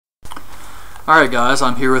Alright guys,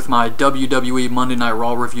 I'm here with my WWE Monday Night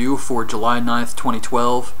Raw review for July 9th,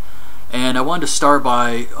 2012. And I wanted to start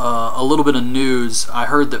by a little bit of news. I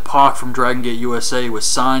heard that Pac from Dragon Gate USA was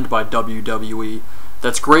signed by WWE.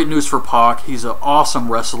 That's great news for Pac. He's an awesome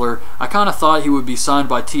wrestler. I kind of thought he would be signed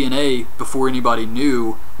by TNA before anybody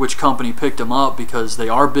knew which company picked him up, because they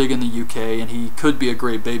are big in the UK and he could be a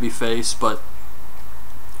great babyface, but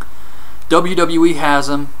WWE has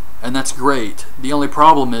him, and that's great. The only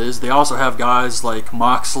problem is they also have guys like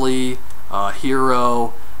Moxley,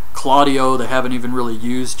 Hero, Claudio they haven't even really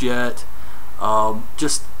used yet,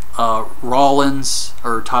 Rollins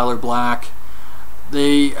or Tyler Black.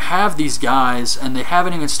 They have these guys and they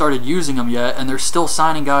haven't even started using them yet, and they're still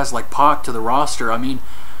signing guys like Pac to the roster. I mean,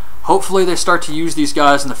 hopefully they start to use these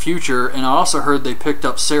guys in the future. And I also heard they picked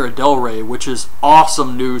up Sarah Del Rey, which is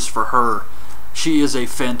awesome news for her. She is a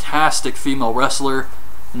fantastic female wrestler.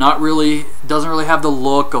 Doesn't really have the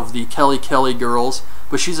look of the Kelly girls,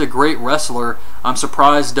 but she's a great wrestler. I'm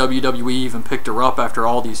surprised WWE even picked her up after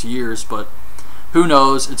all these years, but who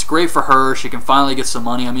knows? It's great for her. She can finally get some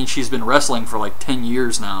money. I mean, she's been wrestling for like 10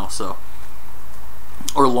 years now, so,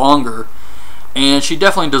 or longer, and she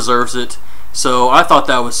definitely deserves it. So I thought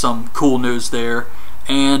that was some cool news there.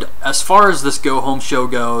 And as far as this go-home show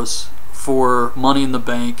goes for Money in the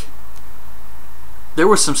Bank, there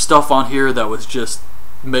was some stuff on here that was just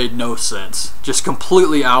made no sense, just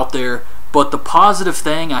completely out there. But the positive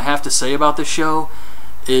thing I have to say about this show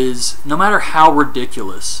is, no matter how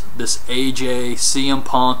ridiculous this AJ, CM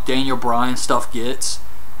Punk, Daniel Bryan stuff gets,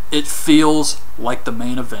 it feels like the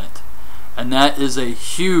main event, and that is a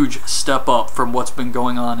huge step up from what's been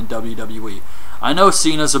going on in WWE. I know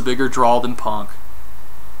Cena's a bigger draw than Punk.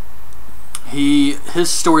 His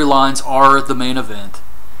storylines are the main event,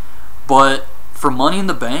 but for Money in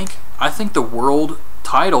the Bank, I think the world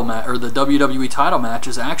title match, or the WWE title match,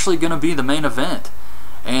 is actually going to be the main event,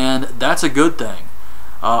 and that's a good thing.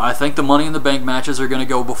 I think the Money in the Bank matches are going to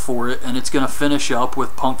go before it, and it's going to finish up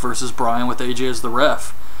with Punk versus Bryan with AJ as the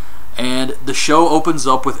ref. And the show opens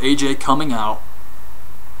up with AJ coming out,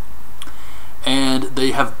 and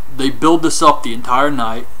they build this up the entire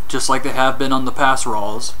night, just like they have been on the past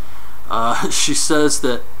Raws. She says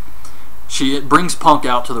that she brings Punk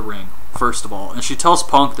out to the ring, first of all, and she tells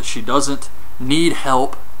Punk that she doesn't need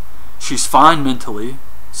help. She's fine mentally.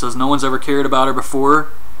 Says no one's ever cared about her before.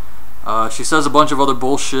 She says a bunch of other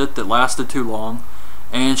bullshit that lasted too long,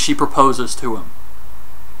 and she proposes to him.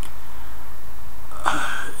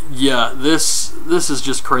 Yeah, this is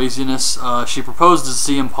just craziness. She proposes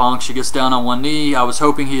to CM Punk. She gets down on one knee. I was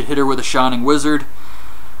hoping he'd hit her with a Shining Wizard,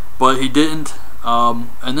 but he didn't.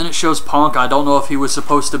 And then it shows Punk. I don't know if he was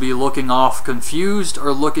supposed to be looking off confused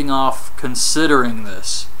or looking off considering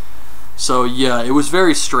this. So yeah, it was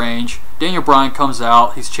very strange. Daniel Bryan comes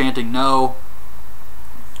out. He's chanting no.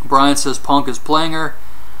 Bryan says Punk is playing her,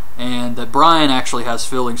 and that Bryan actually has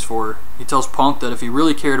feelings for her. He tells Punk that if he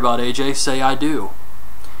really cared about AJ, say I do.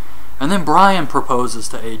 And then Bryan proposes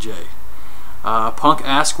to AJ. Punk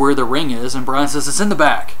asks where the ring is, and Bryan says it's in the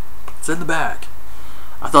back. It's in the back.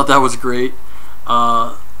 I thought that was great.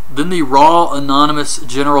 Then the Raw Anonymous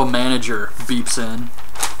General Manager beeps in.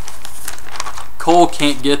 Cole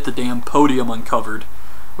can't get the damn podium uncovered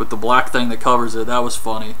with the black thing that covers it. That was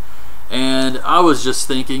funny. And I was just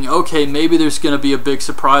thinking, okay, maybe there's going to be a big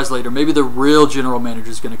surprise later. Maybe the real general manager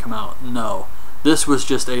is going to come out. No. This was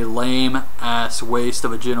just a lame-ass waste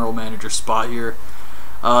of a general manager spot here.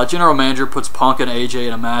 General manager puts Punk and AJ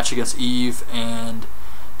in a match against Eve and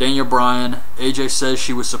Daniel Bryan. AJ says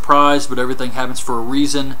she was surprised, but everything happens for a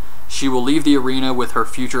reason. She will leave the arena with her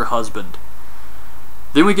future husband.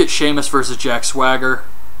 Then we get Sheamus versus Jack Swagger,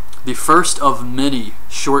 the first of many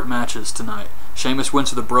short matches tonight. Sheamus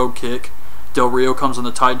wins with a brogue kick. Del Rio comes on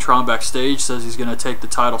the Titantron backstage, says he's going to take the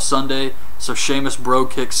title Sunday, so Sheamus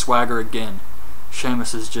brogue kicks Swagger again.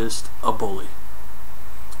 Sheamus is just a bully.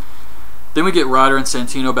 Then we get Ryder and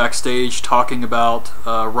Santino backstage talking about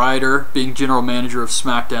Ryder being general manager of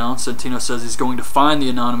SmackDown. Santino says he's going to find the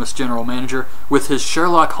anonymous general manager with his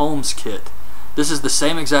Sherlock Holmes kit. This is the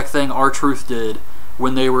same exact thing R-Truth did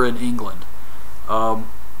when they were in England.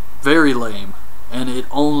 Very lame, and it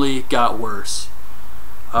only got worse.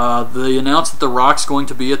 They announced that The Rock's going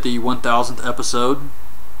to be at the 1000th episode.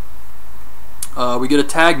 We get a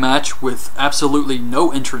tag match with absolutely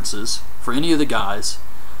no entrances for any of the guys.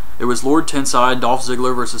 It was Lord Tensai and Dolph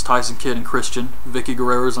Ziggler versus Tyson Kidd and Christian. Vicky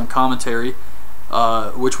Guerrero's on commentary,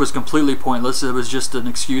 which was completely pointless. It was just an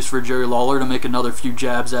excuse for Jerry Lawler to make another few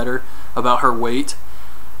jabs at her about her weight.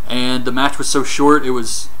 And the match was so short, it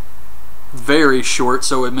was very short,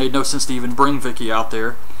 so it made no sense to even bring Vicky out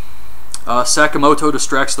there. Sakamoto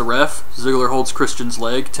distracts the ref. Ziggler holds Christian's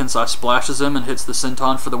leg. Tensai splashes him and hits the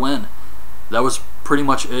senton for the win. That was pretty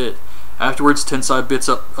much it. Afterwards, Tensai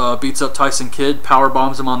beats up Tyson Kidd, power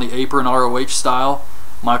bombs him on the apron ROH style.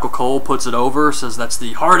 Michael Cole puts it over, says that's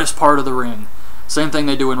the hardest part of the ring. Same thing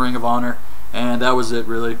they do in Ring of Honor, and that was it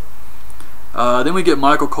really. Then we get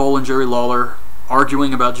Michael Cole and Jerry Lawler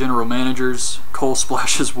arguing about general managers. Cole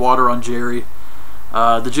splashes water on Jerry.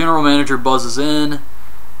 The general manager buzzes in.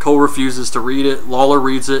 Cole refuses to read it. Lawler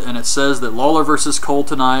reads it, and it says that Lawler versus Cole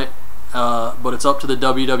tonight, but it's up to the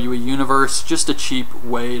WWE Universe. Just a cheap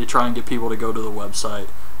way to try and get people to go to the website.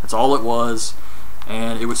 That's all it was,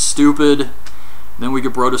 and it was stupid. Then we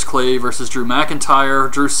get Brodus Clay versus Drew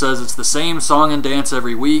McIntyre. Drew says it's the same song and dance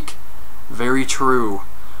every week. Very true.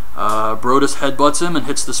 Brodus headbutts him and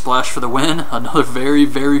hits the splash for the win. Another very,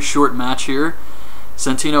 very short match here.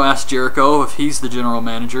 Santino asks Jericho if he's the general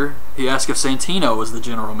manager. He asks if Santino is the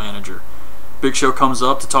general manager. Big Show comes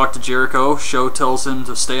up to talk to Jericho. Show tells him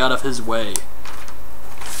to stay out of his way.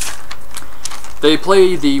 They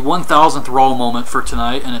play the 1000th Raw moment for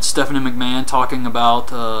tonight, and it's Stephanie McMahon talking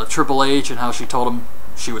about Triple H and how she told him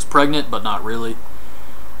she was pregnant, but not really.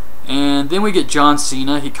 And then we get John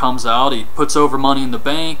Cena. He comes out, he puts over Money in the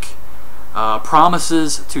Bank,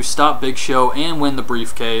 promises to stop Big Show and win the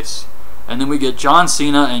briefcase. And then we get John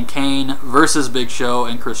Cena and Kane versus Big Show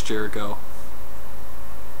and Chris Jericho.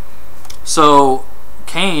 So,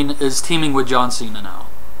 Kane is teaming with John Cena now.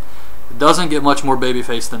 It doesn't get much more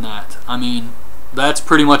babyface than that. I mean, that's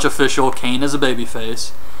pretty much official. Kane is a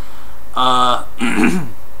babyface.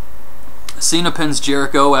 Cena pins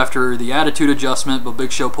Jericho after the attitude adjustment, but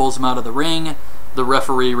Big Show pulls him out of the ring. The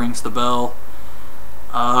referee rings the bell.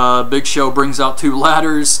 Big Show brings out 2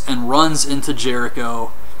 ladders and runs into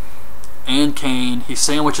Jericho and Kane. He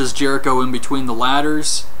sandwiches Jericho in between the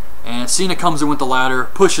ladders, and Cena comes in with the ladder,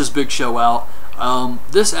 pushes Big Show out.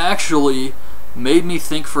 This actually made me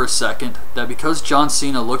think for a second that because John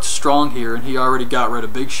Cena looked strong here and he already got rid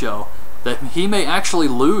of Big Show, that he may actually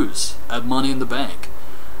lose at Money in the Bank.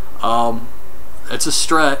 It's a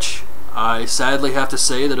stretch. I sadly have to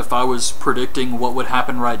say that if I was predicting what would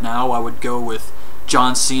happen right now, I would go with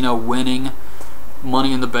John Cena winning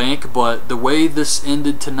Money in the Bank, but the way this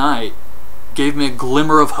ended tonight gave me a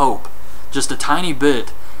glimmer of hope, just a tiny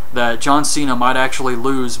bit, that John Cena might actually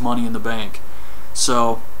lose Money in the Bank.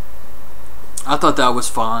 So I thought that was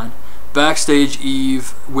fine. Backstage,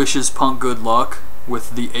 Eve wishes Punk good luck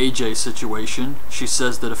with the AJ situation. She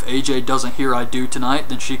says that if AJ doesn't hear I do tonight,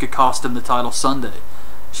 then she could cost him the title Sunday.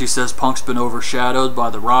 She says Punk's been overshadowed by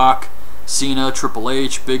The Rock, Cena, Triple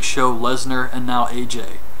H, Big Show, Lesnar, and now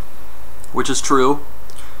AJ. Which is true.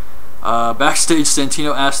 Backstage,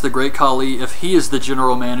 Santino asks the Great Khali if he is the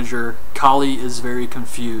general manager. Khali is very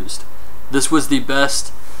confused. This was the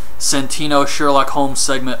best Santino Sherlock Holmes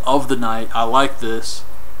segment of the night. I like this.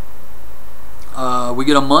 We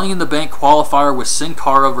get a Money in the Bank qualifier with Sin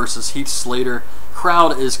Cara versus Heath Slater.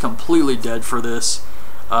 Crowd is completely dead for this.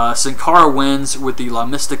 Sin Cara wins with the La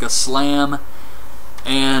Mystica Slam.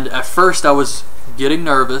 And at first I was getting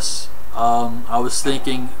nervous. I was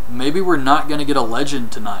thinking maybe we're not going to get a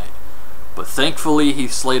legend tonight. But thankfully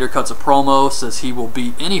Heath Slater cuts a promo, says he will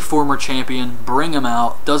beat any former champion, bring him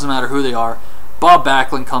out, doesn't matter who they are. Bob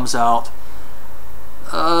Backlund comes out.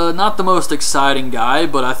 Not the most exciting guy,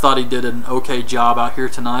 but I thought he did an okay job out here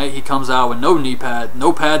tonight. He comes out with no knee pad,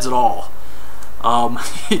 no pads at all.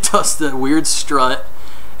 He does that weird strut,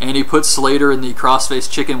 and he puts Slater in the Crossface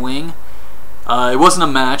Chickenwing. It wasn't a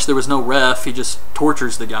match, there was no ref, he just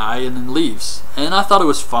tortures the guy and then leaves. And I thought it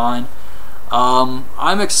was fine.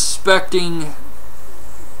 I'm expecting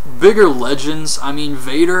bigger legends. I mean,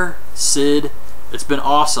 Vader, Sid, it's been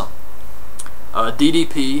awesome.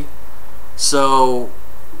 DDP. So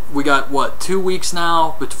we got what, 2 weeks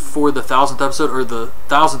now before the 1000th episode, or the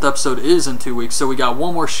 1000th episode is in 2 weeks. So we got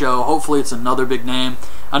one more show. Hopefully it's another big name.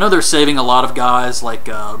 I know they're saving a lot of guys like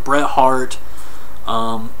Bret Hart,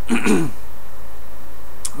 The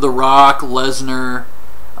Rock, Lesnar,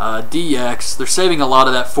 DX. They're saving a lot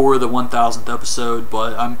of that for the 1000th episode,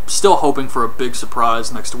 but I'm still hoping for a big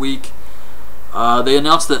surprise next week. They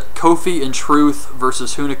announced that Kofi and Truth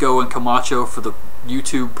versus Hunico and Camacho for the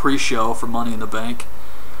YouTube pre-show for Money in the Bank.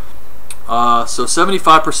 So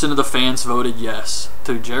 75% of the fans voted yes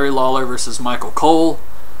to Jerry Lawler versus Michael Cole.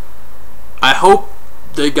 I hope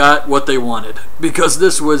they got what they wanted, because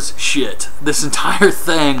this was shit. This entire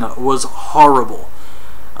thing was horrible.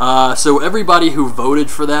 So everybody who voted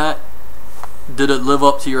for that, did it live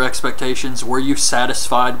up to your expectations? Were you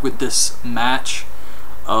satisfied with this match?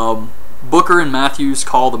 Booker and Matthews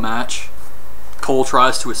call the match. Cole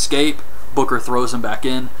tries to escape. Booker throws him back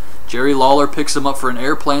in. Jerry Lawler picks him up for an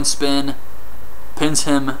airplane spin, pins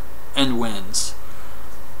him, and wins.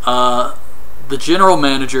 The general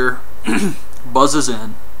manager buzzes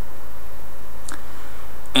in,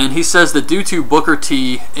 and he says that due to Booker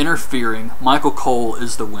T interfering, Michael Cole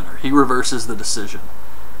is the winner. He reverses the decision.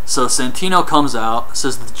 So Santino comes out,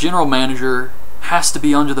 says the general manager has to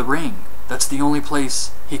be under the ring. That's the only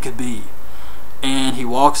place he could be. And he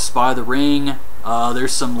walks by the ring.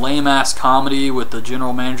 There's some lame-ass comedy with the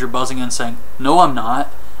general manager buzzing in saying, "No, I'm not."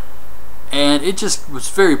 And it just was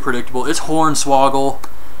very predictable. It's Hornswoggle.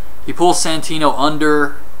 He pulls Santino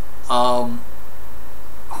under.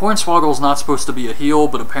 Hornswoggle's not supposed to be a heel,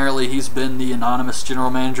 but apparently he's been the anonymous general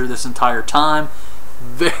manager this entire time.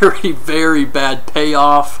 Very, very bad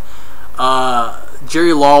payoff.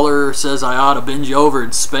 Jerry Lawler says, "I ought to bend you over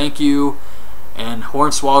and spank you." And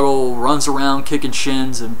Hornswoggle runs around kicking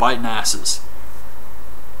shins and biting asses.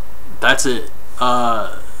 That's it.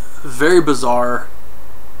 Very bizarre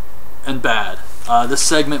and bad. This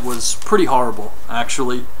segment was pretty horrible,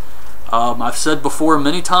 actually. I've said before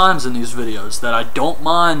many times in these videos that I don't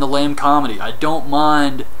mind the lame comedy. I don't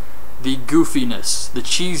mind the goofiness, the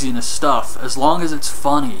cheesiness stuff, as long as it's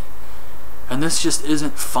funny. And this just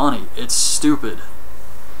isn't funny. It's stupid.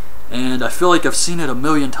 And I feel like I've seen it a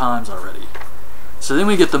million times already. So then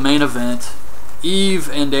we get the main event. Eve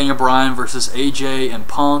and Daniel Bryan versus AJ and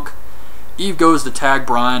Punk. Eve goes to tag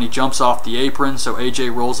Bryan. He jumps off the apron, so AJ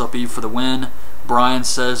rolls up Eve for the win. Bryan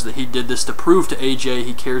says that he did this to prove to AJ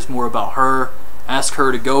he cares more about her. Ask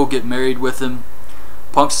her to go get married with him.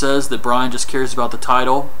 Punk says that Bryan just cares about the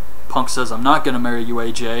title. Punk says, "I'm not going to marry you,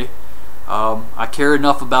 AJ. I care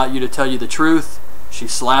enough about you to tell you the truth." She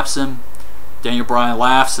slaps him. Daniel Bryan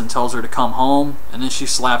laughs and tells her to come home, and then she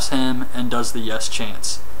slaps him and does the yes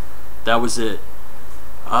chants. That was it.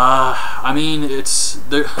 I mean, it's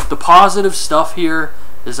the positive stuff here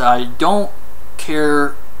is I don't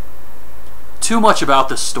care too much about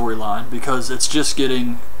this storyline because it's just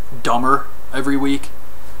getting dumber every week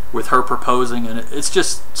with her proposing, and it's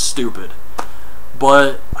just stupid.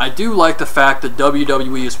 But I do like the fact that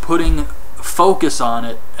WWE is putting focus on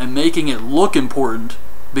it and making it look important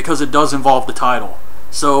because it does involve the title.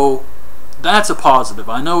 So that's a positive.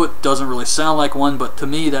 I know it doesn't really sound like one, but to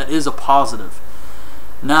me that is a positive.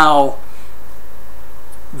 Now,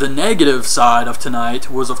 the negative side of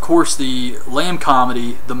tonight was, of course, the lame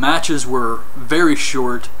comedy. The matches were very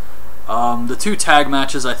short. The two tag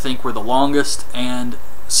matches, I think, were the longest, and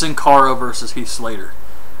Sin Cara versus Heath Slater.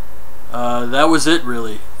 That was it,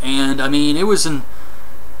 really. And, I mean, it was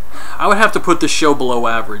I would have to put this show below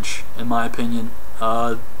average, in my opinion.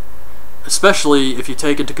 Especially if you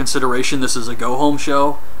take into consideration this is a go-home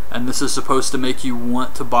show, and this is supposed to make you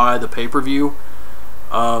want to buy the pay-per-view.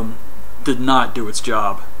 Did not do its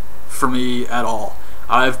job for me at all.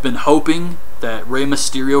 I've been hoping that Rey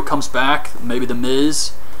Mysterio comes back, maybe The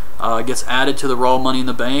Miz gets added to the Raw Money in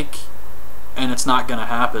the Bank, and it's not going to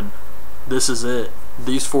happen. This is it.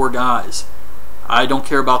 These four guys. I don't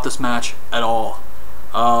care about this match at all.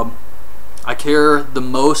 I care the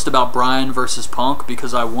most about Bryan versus Punk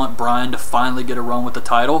because I want Bryan to finally get a run with the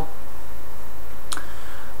title.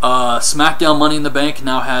 SmackDown Money in the Bank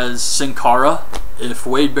now has Sin Cara. If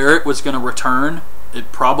Wade Barrett was going to return,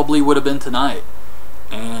 it probably would have been tonight.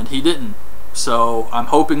 And he didn't. So I'm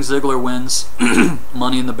hoping Ziggler wins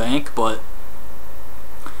Money in the Bank, but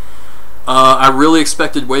I really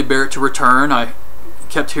expected Wade Barrett to return. I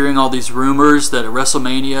kept hearing all these rumors that at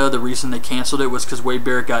WrestleMania the reason they canceled it was because Wade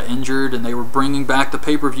Barrett got injured and they were bringing back the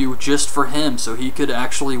pay-per-view just for him so he could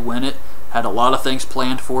actually win it. Had a lot of things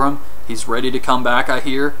planned for him. He's ready to come back, I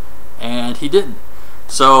hear, and he didn't.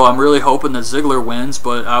 So I'm really hoping that Ziggler wins,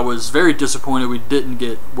 but I was very disappointed we didn't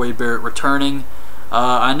get Wade Barrett returning.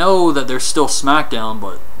 I know that there's still SmackDown,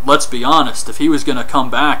 but let's be honest, if he was going to come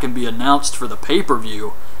back and be announced for the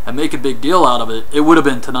pay-per-view and make a big deal out of it, it would have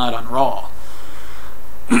been tonight on Raw.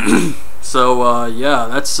 So, yeah,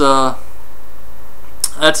 that's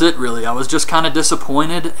it, really. I was just kind of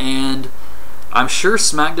disappointed, and I'm sure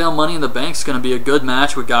SmackDown Money in the Bank is going to be a good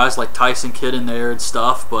match with guys like Tyson Kidd in there and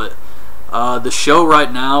stuff, but the show right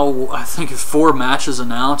now, I think if 4 matches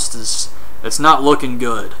announced, it's not looking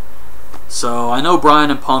good. So I know Bryan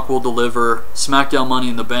and Punk will deliver SmackDown Money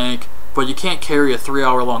in the Bank, but you can't carry a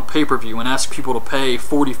 3-hour-long pay-per-view and ask people to pay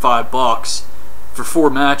 $45 for 4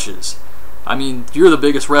 matches. I mean, you're the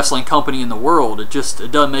biggest wrestling company in the world. It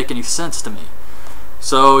doesn't make any sense to me.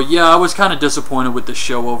 So yeah, I was kind of disappointed with this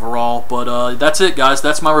show overall, but that's it, guys.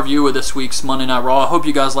 That's my review of this week's Monday Night Raw. I hope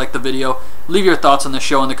you guys liked the video. Leave your thoughts on the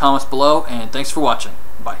show in the comments below, and thanks for watching.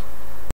 Bye.